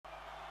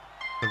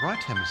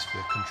right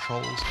hemisphere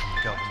controls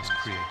and governs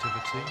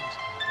creativity.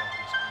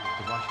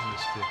 The right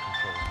hemisphere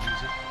controls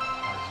music,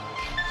 our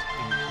emotions,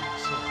 imagery, and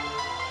so on.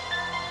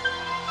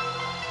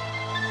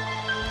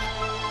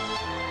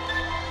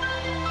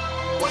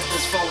 What's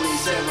this phony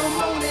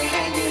ceremony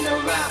hanging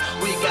around?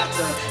 We got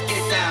to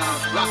get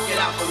down, rock it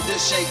out from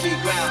this shaky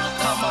ground.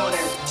 Come on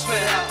and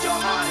spread out your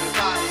heart and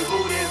body,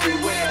 mood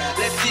everywhere.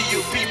 Let's see you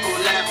people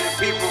laughing,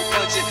 people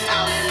punching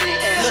out in the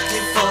air.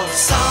 Looking for a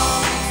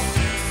song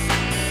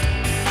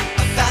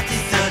about the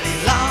dirty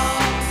law,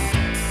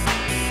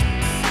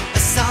 a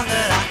song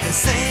that I can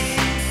sing.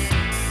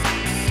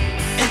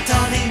 It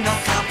don't need no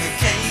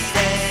complicated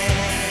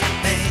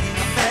thing.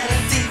 A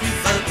melody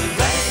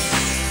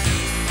reverberates,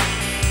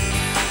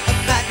 a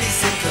backbeat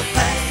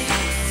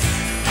syncopates.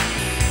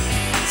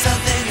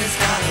 Something has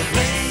gotta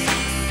ring.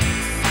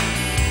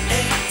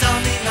 It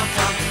don't need no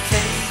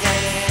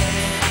complicated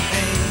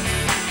thing.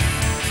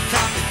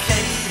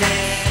 Complicated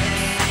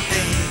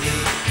thing.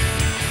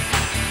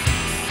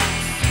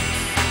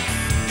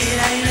 It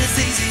ain't as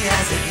easy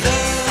as it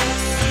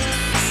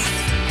looks,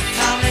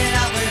 coming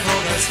out with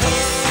all those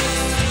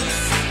hooks.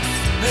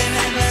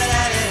 Remember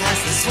that it has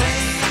to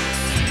swing.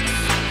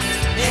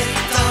 It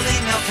don't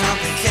need no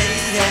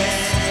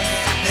complicated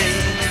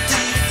thing. Do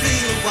you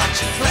feel what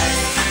you play?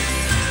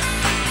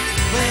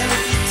 Well,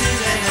 if you do,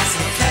 then that's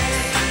okay.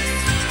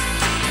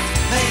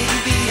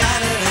 Maybe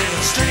add a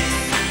little string.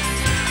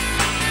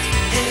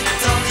 It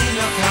don't need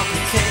no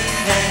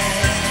complicated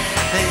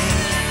thing.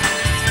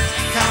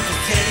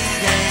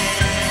 Complicated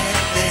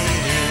thing.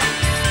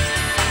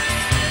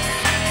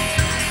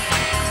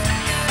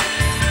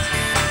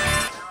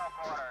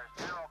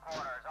 Zero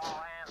quarters, all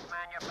hands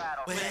man your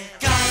battle. We're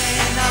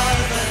going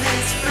over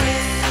this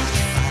bridge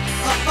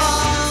of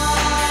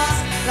bars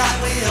like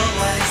we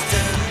always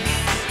do.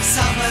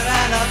 Somewhere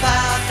round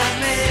about the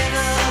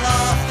middle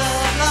of the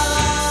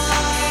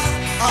last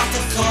of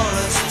the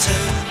chorus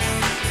too.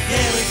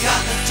 Here we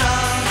got the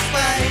drums,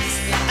 bass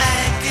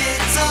and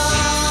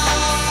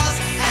guitars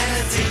and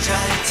a DJ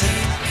too.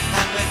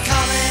 And we're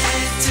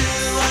coming to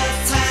a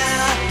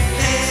town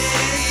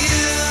near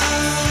you,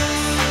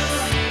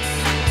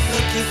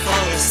 looking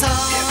for a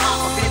song.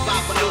 Hip-hop,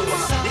 bebop,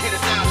 maneuver. You hear the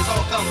sound, it's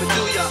all coming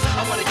to ya.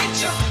 I wanna get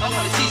ya, I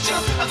wanna teach ya,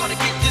 I'm gonna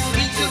get